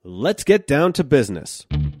Let's get down to business.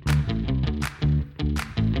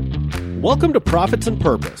 Welcome to Profits and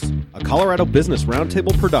Purpose, a Colorado Business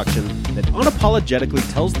Roundtable production that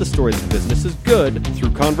unapologetically tells the story that business is good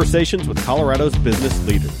through conversations with Colorado's business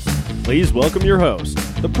leaders. Please welcome your host,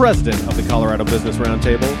 the president of the Colorado Business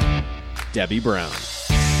Roundtable, Debbie Brown.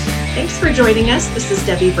 Thanks for joining us. This is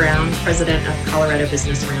Debbie Brown, president of Colorado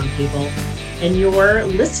Business Roundtable, and you're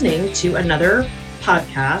listening to another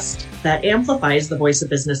podcast that amplifies the voice of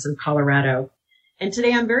business in Colorado. And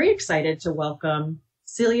today I'm very excited to welcome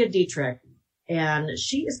Celia Dietrich, and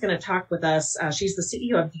she is going to talk with us. She's the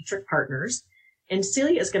CEO of Dietrich Partners, and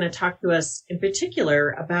Celia is going to talk to us in particular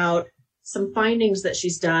about some findings that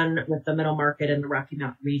she's done with the middle market in the Rocky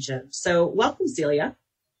Mountain region. So welcome, Celia.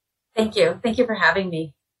 Thank you. Thank you for having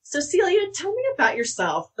me. So Celia, tell me about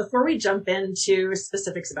yourself before we jump into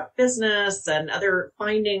specifics about business and other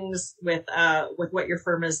findings with what your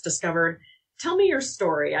firm has discovered. Tell me your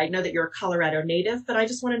story. I know that you're a Colorado native, but I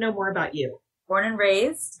just want to know more about you. Born and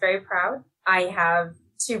raised, very proud. I have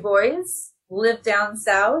 2 boys, live down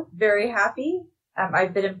south, very happy.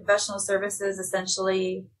 I've been in professional services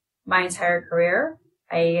essentially my entire career.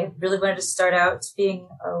 I really wanted to start out being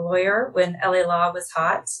a lawyer when LA law was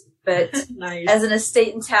hot, but Nice. As an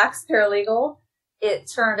estate and tax paralegal,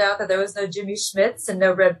 it turned out that there was no Jimmy Schmitz and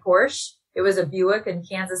no red Porsche. It was a Buick in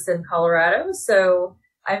Kansas and Colorado. So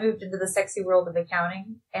I moved into the sexy world of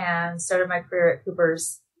accounting and started my career at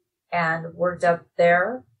Cooper's and worked up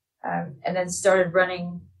there, and then started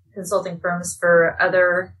running consulting firms for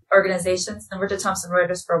other organizations and worked at Thomson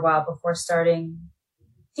Reuters for a while before starting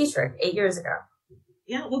Dietrich 8 years ago.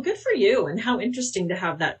 Yeah, well, good for you. And how interesting to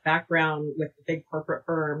have that background with the big corporate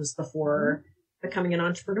firms before becoming an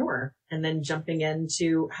entrepreneur and then jumping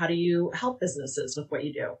into how do you help businesses with what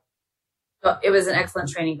you do? Well, it was an excellent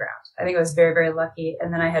training ground. I think I was very, very lucky.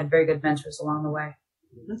 And then I had very good mentors along the way.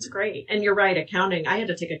 That's great. And you're right, accounting. I had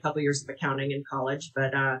to take a couple years of accounting in college,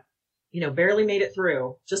 but, barely made it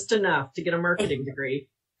through, just enough to get a marketing degree.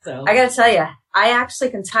 So I got to tell you, I actually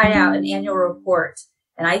can type out an annual report.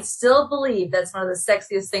 And I still believe that's one of the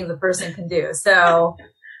sexiest things a person can do. So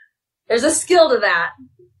there's a skill to that.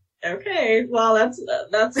 Okay. Well, that's,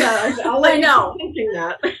 I'll let I you know. keep thinking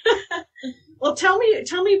that. Well, tell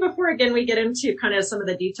me before, again, we get into kind of some of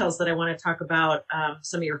the details that I want to talk about,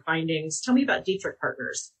 some of your findings. Tell me about Dietrich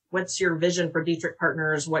Partners. What's your vision for Dietrich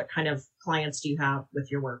Partners? What kind of clients do you have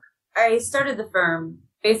with your work? I started the firm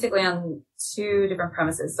basically on 2 different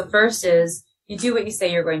premises. The first is you do what you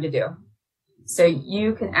say you're going to do. So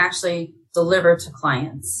you can actually deliver to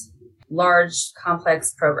clients large,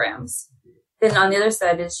 complex programs. Then on the other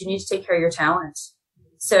side is you need to take care of your talent.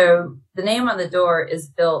 So the name on the door is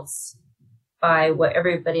built by what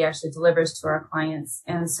everybody actually delivers to our clients.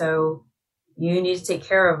 And so you need to take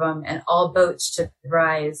care of them, and all boats should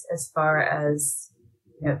rise as far as,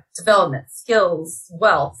 development, skills,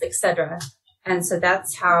 wealth, etc. And so that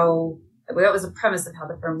was the premise of how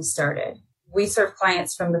the firm started. We serve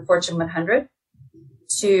clients from the Fortune 100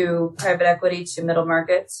 to private equity to middle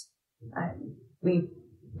market. We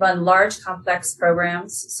run large, complex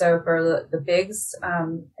programs. So for the bigs,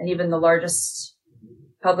 and even the largest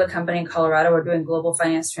public company in Colorado, we're doing global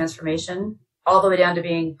finance transformation, all the way down to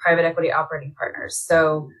being private equity operating partners.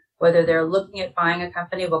 So whether they're looking at buying a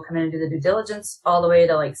company, we'll come in and do the due diligence, all the way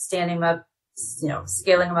to standing them up,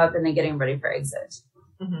 scaling them up, and then getting them ready for exit.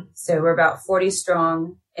 Mm-hmm. So we're about 40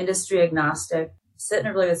 strong, industry agnostic, sit in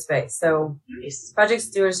a really good space. So Nice. project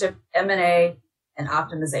stewardship, M&A, and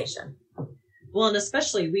optimization. Well, and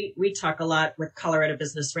especially we talk a lot with Colorado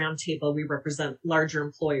Business Roundtable. We represent larger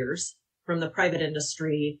employers from the private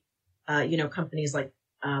industry, companies like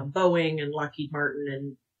Boeing and Lockheed Martin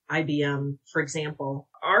and IBM, for example.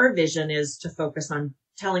 Our vision is to focus on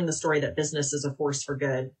telling the story that business is a force for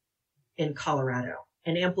good in Colorado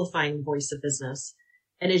and amplifying the voice of business.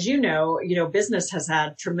 And as you know, business has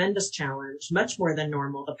had tremendous challenge, much more than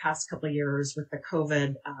normal the past couple of years with the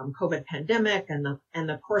COVID pandemic and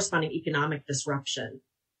the corresponding economic disruption.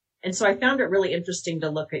 And so I found it really interesting to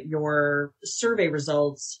look at your survey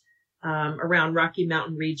results around Rocky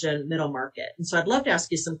Mountain region middle market. And so I'd love to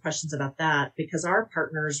ask you some questions about that, because our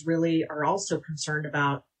partners really are also concerned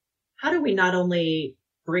about how do we not only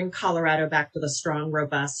bring Colorado back to the strong,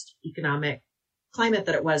 robust economic climate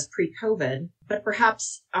that it was pre-COVID, but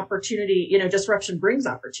perhaps opportunity, disruption brings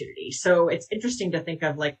opportunity. So it's interesting to think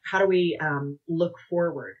of how do we look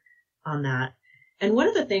forward on that? And one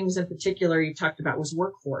of the things in particular you talked about was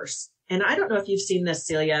workforce. And I don't know if you've seen this,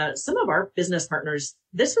 Celia, some of our business partners,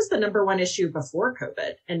 this was the number one issue before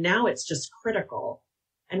COVID, and now it's just critical.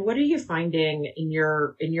 And what are you finding in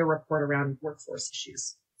your report around workforce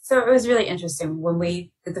issues? So it was really interesting when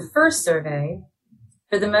we did the first survey.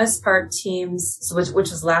 For the most part, teams, which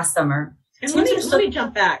was last summer. And let me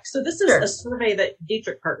jump back. So this is a survey that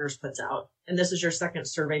Dietrich Partners puts out, and this is your second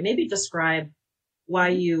survey. Maybe describe why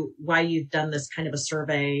you've done this kind of a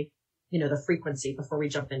survey, the frequency, before we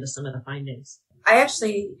jump into some of the findings. I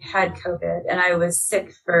actually had COVID and I was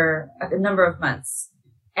sick for a number of months.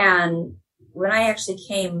 And when I actually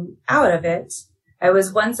came out of it, I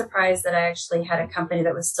was, one, surprised that I actually had a company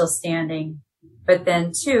that was still standing. But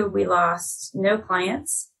then two, we lost no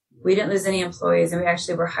clients. We didn't lose any employees, and we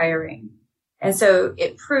actually were hiring. And so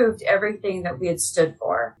it proved everything that we had stood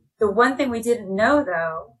for. The one thing we didn't know,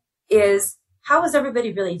 though, is how was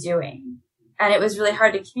everybody really doing? And it was really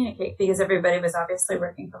hard to communicate because everybody was obviously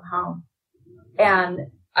working from home.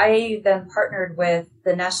 And I then partnered with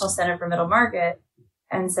the National Center for Middle Market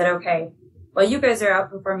and said, okay, well, you guys are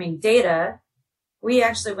outperforming data. We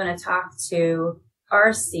actually want to talk to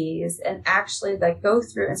RCs and actually go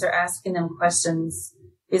through and start asking them questions,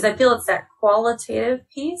 because I feel it's that qualitative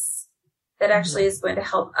piece that actually is going to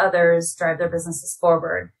help others drive their businesses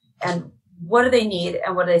forward. And what do they need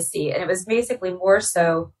and what do they see? And it was basically more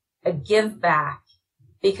so a give back,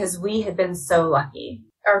 because we had been so lucky.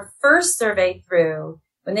 Our first survey through,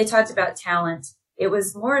 when they talked about talent, it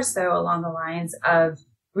was more so along the lines of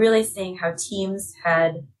really seeing how teams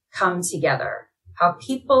had come together, how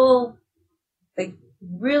people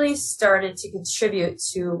really started to contribute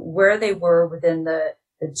to where they were within the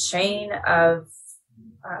chain of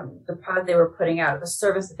the product they were putting out, the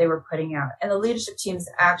service that they were putting out. And the leadership teams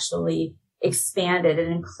actually expanded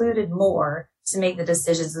and included more to make the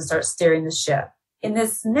decisions and start steering the ship. In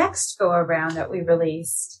this next go around that we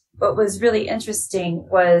released, what was really interesting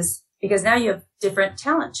was, because now you have different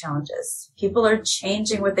talent challenges. People are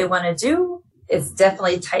changing what they want to do. It's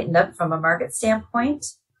definitely tightened up from a market standpoint.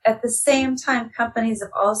 At the same time, companies have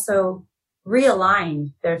also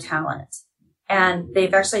realigned their talent, and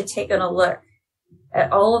they've actually taken a look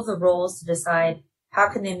at all of the roles to decide how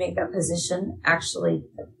can they make that position actually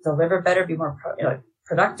deliver better, be more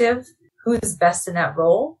productive, who is best in that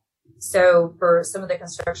role. So for some of the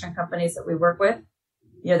construction companies that we work with,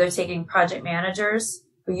 they're taking project managers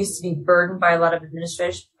who used to be burdened by a lot of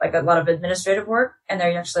administrative work, and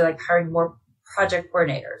they're actually hiring more project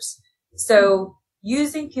coordinators. So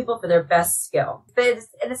using people for their best skill. But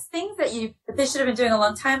it's things that they should have been doing a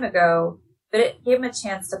long time ago, but it gave them a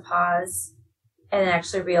chance to pause and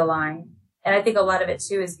actually realign. And I think a lot of it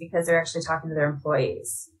too is because they're actually talking to their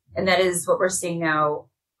employees. And that is what we're seeing now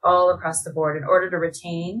all across the board. In order to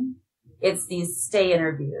retain, it's these stay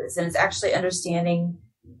interviews, and it's actually understanding,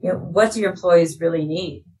 what do your employees really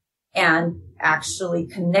need, and actually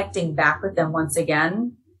connecting back with them once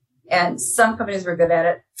again. And some companies were good at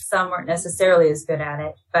it. Some weren't necessarily as good at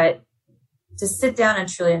it, but to sit down and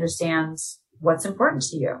truly understand what's important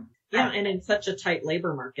to you. Yeah. And in such a tight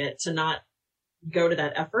labor market, to not go to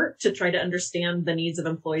that effort to try to understand the needs of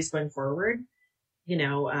employees going forward,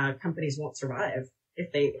 companies won't survive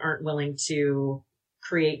if they aren't willing to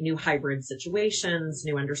create new hybrid situations,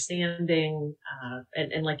 new understanding,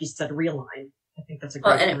 and like you said, realign. I think that's a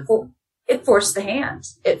great word. It forced the hand.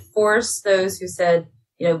 It forced those who said,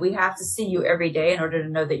 we have to see you every day in order to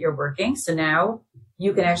know that you're working. So now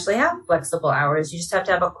you can actually have flexible hours. You just have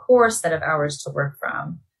to have a core set of hours to work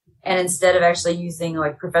from. And instead of actually using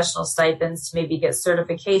professional stipends to maybe get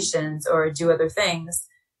certifications or do other things,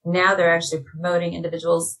 now they're actually promoting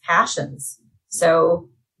individuals' passions. So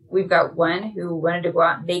we've got one who wanted to go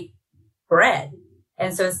out and make bread.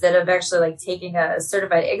 And so instead of actually taking a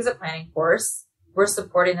certified exit planning course, we're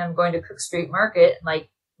supporting them going to Cook Street Market and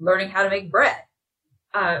learning how to make bread.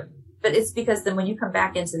 But it's because then when you come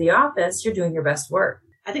back into the office, you're doing your best work.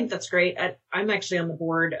 I think that's great. I'm actually on the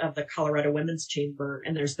board of the Colorado Women's Chamber,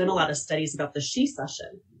 and there's been a lot of studies about the She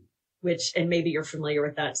Session, and maybe you're familiar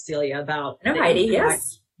with that, Celia, about Heidi,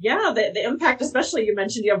 yes. Yeah, the impact, especially you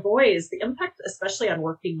mentioned you have boys, the impact, especially on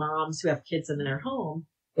working moms who have kids in their home,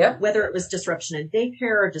 whether it was disruption in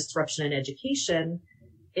daycare or disruption in education,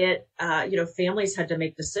 families had to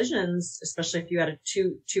make decisions, especially if you had a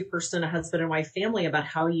two-person, a husband and wife family, about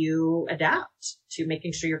how you adapt to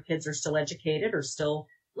making sure your kids are still educated or still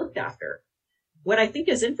looked after. What I think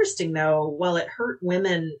is interesting, though, while it hurt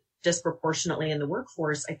women disproportionately in the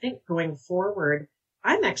workforce, I think going forward,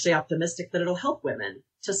 I'm actually optimistic that it'll help women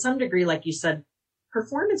to some degree. Like you said,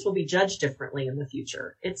 performance will be judged differently in the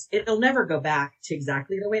future. It'll never go back to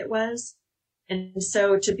exactly the way it was. And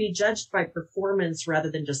so to be judged by performance rather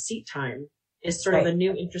than just seat time is sort of a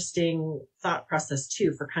new interesting thought process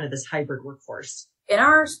too for kind of this hybrid workforce. In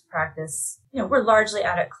our practice, we're largely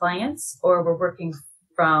out at clients, or we're working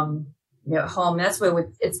from at home. That's the way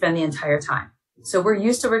it's been the entire time. So we're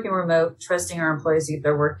used to working remote, trusting our employees to get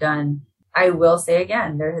their work done. I will say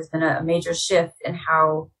again, there has been a major shift in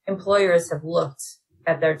how employers have looked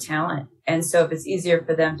at their talent. And so if it's easier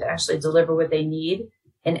for them to actually deliver what they need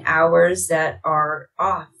in hours that are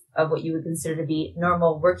off of what you would consider to be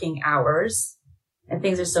normal working hours, and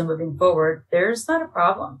things are still moving forward, there's not a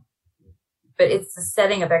problem. But it's the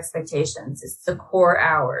setting of expectations. It's the core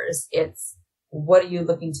hours. It's what are you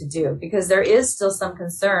looking to do? Because there is still some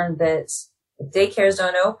concern that if daycares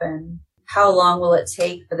don't open, how long will it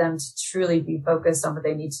take for them to truly be focused on what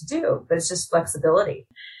they need to do? But it's just flexibility.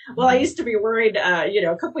 Well, I used to be worried,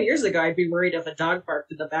 a couple of years ago, I'd be worried if a dog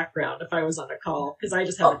barked in the background if I was on a call, because I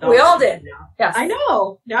just have a dog. We all did. Now. Yes. I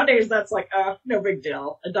know. Nowadays, that's like, no big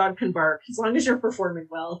deal. A dog can bark. As long as you're performing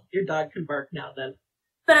well, your dog can bark now then.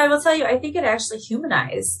 But I will tell you, I think it actually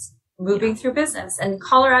humanized moving through business. And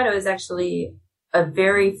Colorado is actually a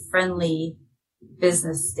very friendly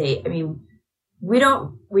business state. I mean,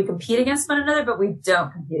 we compete against one another, but we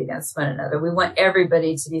don't compete against one another. We want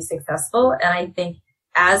everybody to be successful. And I think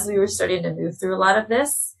as we were starting to move through a lot of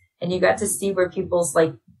this, and you got to see where people's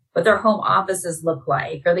what their home offices look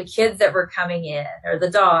like, or the kids that were coming in, or the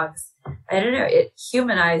dogs, I don't know, it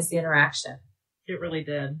humanized the interaction. It really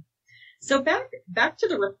did. So back to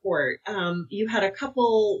the report, you had a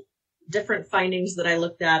couple different findings that I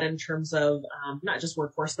looked at in terms of not just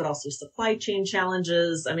workforce, but also supply chain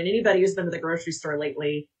challenges. I mean, anybody who's been to the grocery store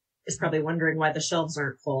lately is probably wondering why the shelves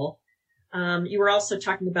aren't full. You were also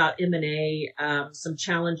talking about M&A, some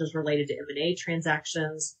challenges related to M&A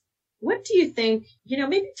transactions. What do you think,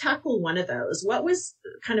 maybe tackle one of those? What was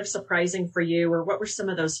kind of surprising for you, or what were some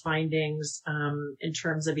of those findings in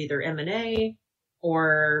terms of either M&A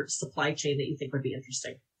or supply chain that you think would be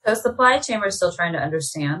interesting? So supply chain, we're still trying to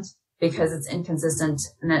understand because it's inconsistent,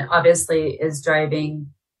 and it obviously it's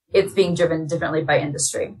being driven differently by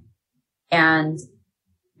industry. And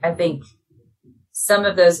I think some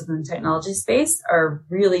of those in the technology space are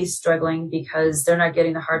really struggling because they're not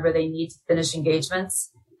getting the hardware they need to finish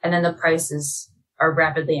engagements, and then the prices are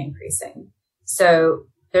rapidly increasing. So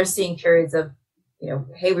they're seeing periods of,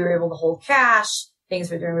 hey, we were able to hold cash, things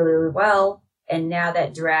were doing really, really well, and now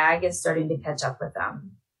that drag is starting to catch up with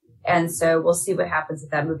them. And so we'll see what happens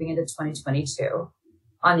with that moving into 2022.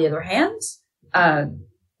 On the other hand,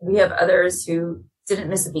 we have others who didn't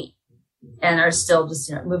miss a beat and are still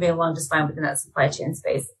just moving along just fine within that supply chain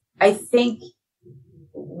space. I think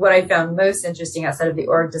what I found most interesting outside of the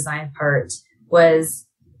org design part was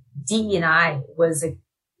DE&I was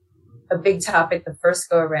a big topic the first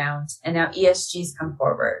go around, and now ESG's come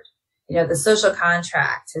forward. The social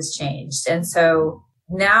contract has changed, and so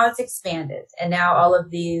now it's expanded, and now all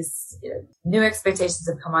of these new expectations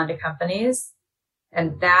have come onto companies,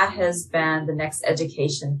 and that has been the next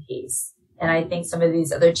education piece. And I think some of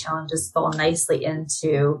these other challenges fall nicely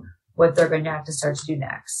into what they're going to have to start to do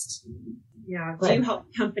next. Yeah. Do you help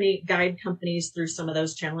guide companies through some of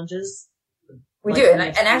those challenges? We do. And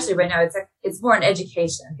actually right now it's more an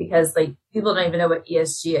education, because people don't even know what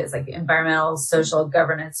ESG is, like environmental, social,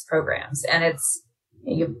 governance programs. And it's,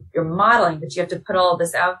 you're modeling, but you have to put all of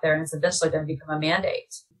this out there, and it's eventually going to become a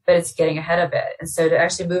mandate, but it's getting ahead of it. And so to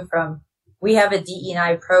actually move from, we have a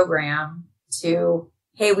DE&I program to,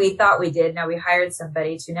 hey, we thought we did, now we hired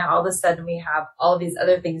somebody, to now all of a sudden we have all of these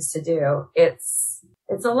other things to do.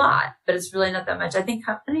 It's a lot, but it's really not that much. I think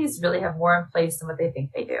companies really have more in place than what they think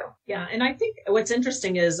they do. Yeah. And I think what's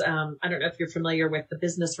interesting is, I don't know if you're familiar with the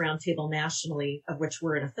Business Roundtable nationally, of which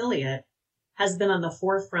we're an affiliate, has been on the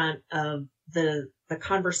forefront of the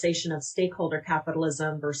conversation of stakeholder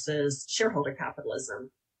capitalism versus shareholder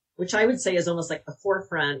capitalism, which I would say is almost like the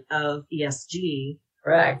forefront of ESG.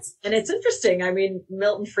 Correct. And it's interesting. I mean,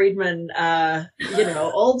 Milton Friedman,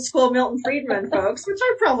 old school Milton Friedman folks, which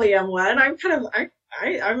I probably am one.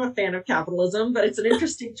 I'm a fan of capitalism, but it's an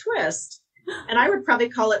interesting twist. And I would probably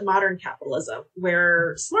call it modern capitalism,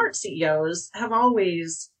 where smart CEOs have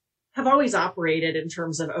always operated in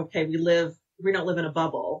terms of, okay, we don't live in a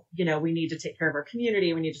bubble. We need to take care of our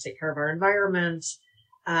community. We need to take care of our environment.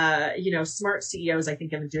 Smart CEOs, I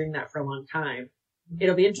think, have been doing that for a long time.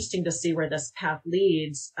 It'll be interesting to see where this path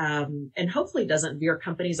leads, and hopefully doesn't veer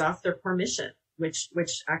companies off their core mission, which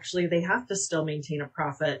actually they have to still maintain a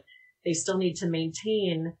profit. They still need to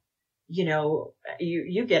maintain,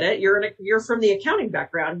 you get it. You're from the accounting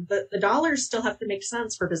background, but the dollars still have to make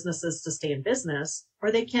sense for businesses to stay in business,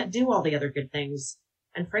 or they can't do all the other good things.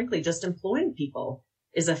 And frankly, just employing people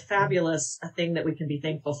is a fabulous thing that we can be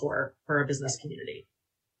thankful for our business community.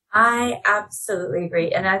 I absolutely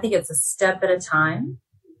agree. And I think it's a step at a time.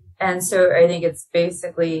 And so I think it's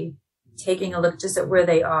basically taking a look just at where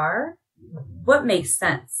they are what makes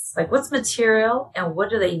sense? Like what's material and what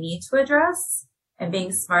do they need to address, and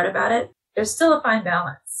being smart about it. There's still a fine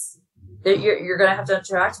balance. You're going to have to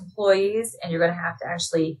interact with employees, and you're going to have to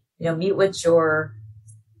actually, meet what your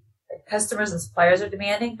customers and suppliers are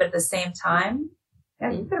demanding. But at the same time,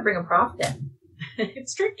 you've got to bring a profit in.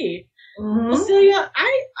 It's tricky. Mm-hmm. Well, Celia,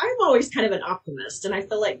 I'm always kind of an optimist, and I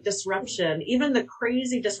feel like disruption, even the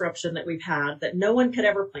crazy disruption that we've had that no one could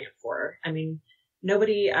ever plan for. I mean,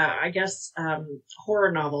 nobody, I guess,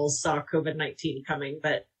 horror novels saw COVID-19 coming,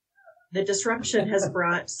 but the disruption has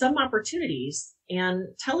brought some opportunities. And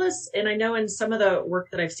tell us, and I know in some of the work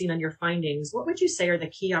that I've seen on your findings, what would you say are the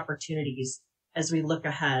key opportunities as we look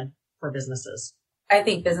ahead for businesses? I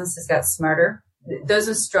think businesses got smarter. Those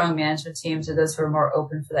with strong management teams, or those who are more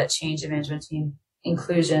open for that change in management team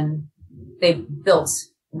inclusion, they built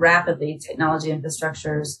rapidly technology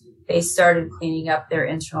infrastructures. They started cleaning up their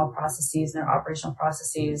internal processes and their operational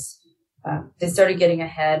processes. They started getting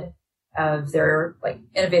ahead of their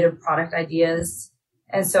innovative product ideas.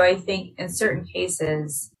 And so I think in certain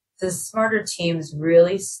cases, the smarter teams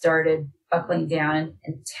really started buckling down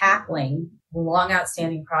and tackling long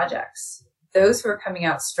outstanding projects. Those who are coming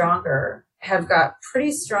out stronger have got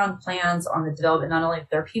pretty strong plans on the development, not only of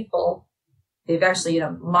their people, they've actually,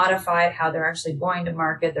 modified how they're actually going to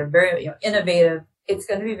market. They're very, innovative. It's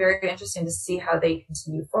going to be very interesting to see how they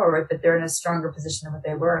continue forward, but they're in a stronger position than what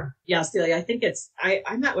they were. Yeah, Celia, I think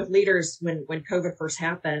I met with leaders when COVID first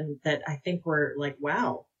happened that I think were like,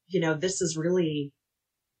 wow, this is really,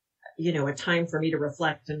 a time for me to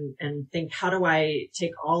reflect and think, how do I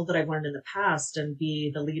take all that I've learned in the past and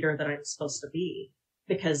be the leader that I'm supposed to be?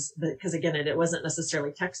 Because again, it wasn't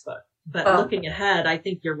necessarily textbook, but looking ahead, I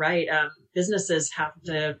think you're right. Businesses have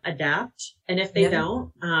to adapt. And if they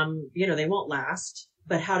don't, they won't last.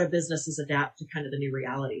 But how do businesses adapt to kind of the new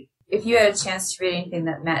reality? If you had a chance to read anything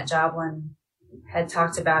that Matt Joblin had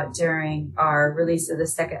talked about during our release of the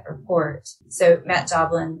second report. So Matt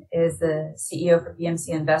Joblin is the CEO for BMC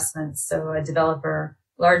Investments, so a developer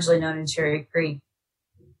largely known in Cherry Creek.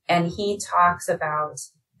 And he talks about,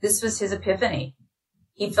 this was his epiphany.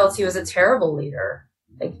 He felt he was a terrible leader,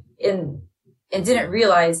 and didn't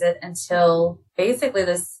realize it until basically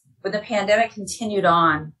when the pandemic continued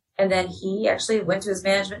on. And then he actually went to his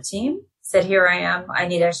management team, said, here I am. I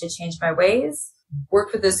need to actually change my ways,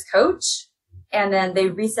 worked with this coach. And then they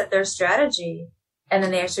reset their strategy, and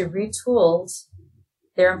then they actually retooled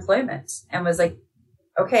their employment and was like,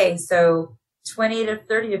 okay, so 20 to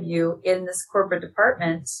 30 of you in this corporate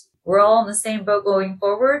department, we're all in the same boat going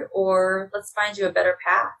forward, or let's find you a better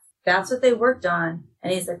path. That's what they worked on.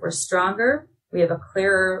 And he's like, we're stronger. We have a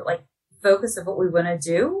clearer focus of what we want to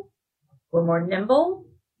do. We're more nimble,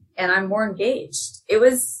 and I'm more engaged.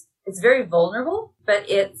 It's very vulnerable, but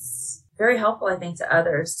it's very helpful, I think, to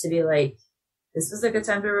others to be like, this was a good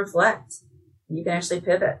time to reflect. You can actually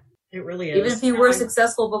pivot. It really is. Even if you were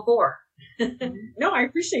successful before. No, I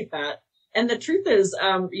appreciate that. And the truth is,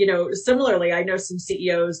 similarly, I know some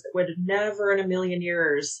CEOs that would never in a million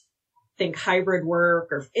years think hybrid work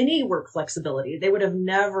or any work flexibility. They would have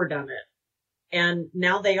never done it. And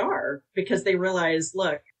now they are, because they realize,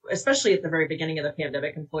 look, especially at the very beginning of the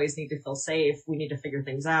pandemic, employees need to feel safe. We need to figure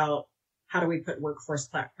things out. How do we put workforce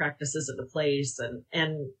practices into place?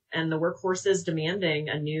 And the workforce is demanding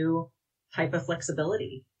a new type of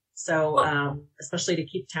flexibility. So, especially to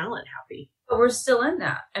keep talent happy. But we're still in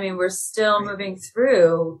that. I mean, we're still moving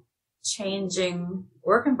through changing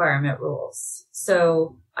work environment rules.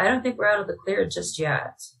 So I don't think we're out of the clear just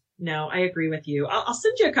yet. No, I agree with you. I'll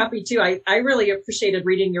send you a copy too. I really appreciated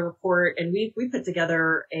reading your report, and we put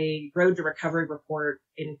together a Road to Recovery report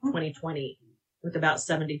in 2020 with about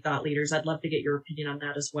 70 thought leaders. I'd love to get your opinion on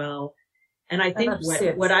that as well. And I think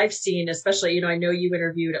what I've seen, especially, I know you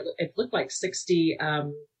interviewed, it looked like 60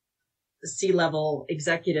 C-level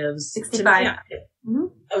executives. 65. Mm-hmm.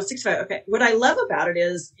 Oh, 65. Okay. What I love about it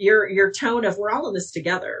is your tone of, we're all in this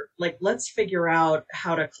together. Let's figure out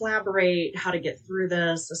how to collaborate, how to get through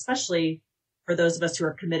this, especially for those of us who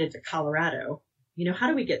are committed to Colorado. How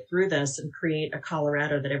do we get through this and create a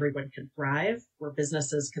Colorado that everyone can thrive, where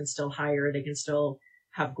businesses can still hire, they can still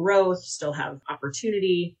have growth, still have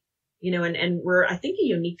opportunity, and we're, I think, a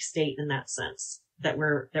unique state in that sense, that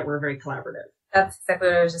we're very collaborative. That's exactly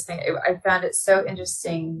what I was just saying. I found it so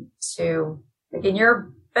interesting to, in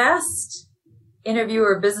your best interview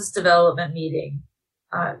or business development meeting,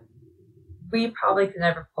 we probably could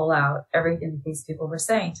never pull out everything that these people were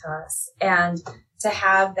saying to us. And to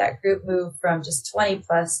have that group move from just 20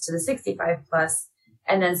 plus to the 65 plus,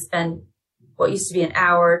 and then spend what used to be an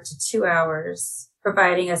hour to 2 hours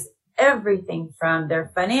providing us everything from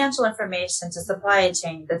their financial information to supply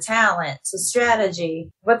chain, the talent to strategy,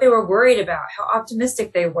 what they were worried about, how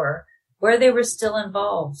optimistic they were, where they were still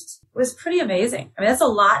involved. It was pretty amazing. I mean, that's a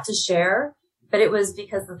lot to share, but it was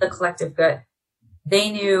because of the collective good. They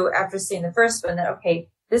knew after seeing the first one that, okay,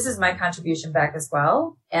 this is my contribution back as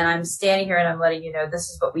well. And I'm standing here and I'm letting you know this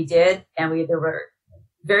is what we did. And we either were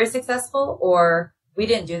very successful or we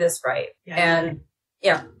didn't do this right.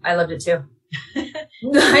 Yeah, I loved it too.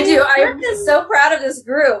 I do. I'm so proud of this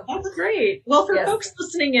group. That's great. Well, for folks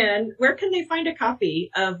listening in, where can they find a copy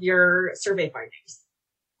of your survey findings?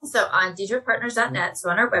 So on DiedrichPartners.net, so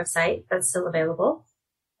on our website, that's still available.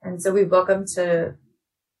 And so we welcome to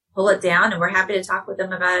pull it down and we're happy to talk with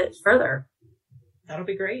them about it further. That'll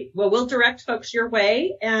be great. Well, we'll direct folks your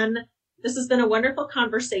way. And this has been a wonderful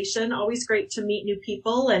conversation. Always great to meet new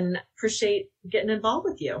people and appreciate getting involved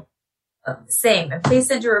with you. Same. And please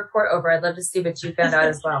send your report over. I'd love to see what you found out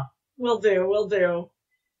as well. Will do.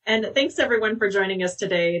 And thanks everyone for joining us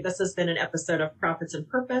today. This has been an episode of Profits and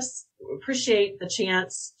Purpose. We appreciate the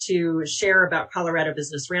chance to share about Colorado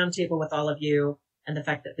Business Roundtable with all of you and the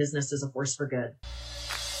fact that business is a force for good.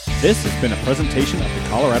 This has been a presentation of the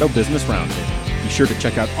Colorado Business Roundtable. Be sure to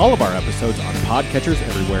check out all of our episodes on podcatchers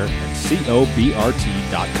everywhere and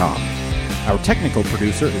cobrt.com. Our technical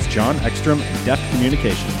producer is John Ekstrom in Deft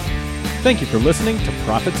Communications. Thank you for listening to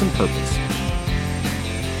Profits and Purpose.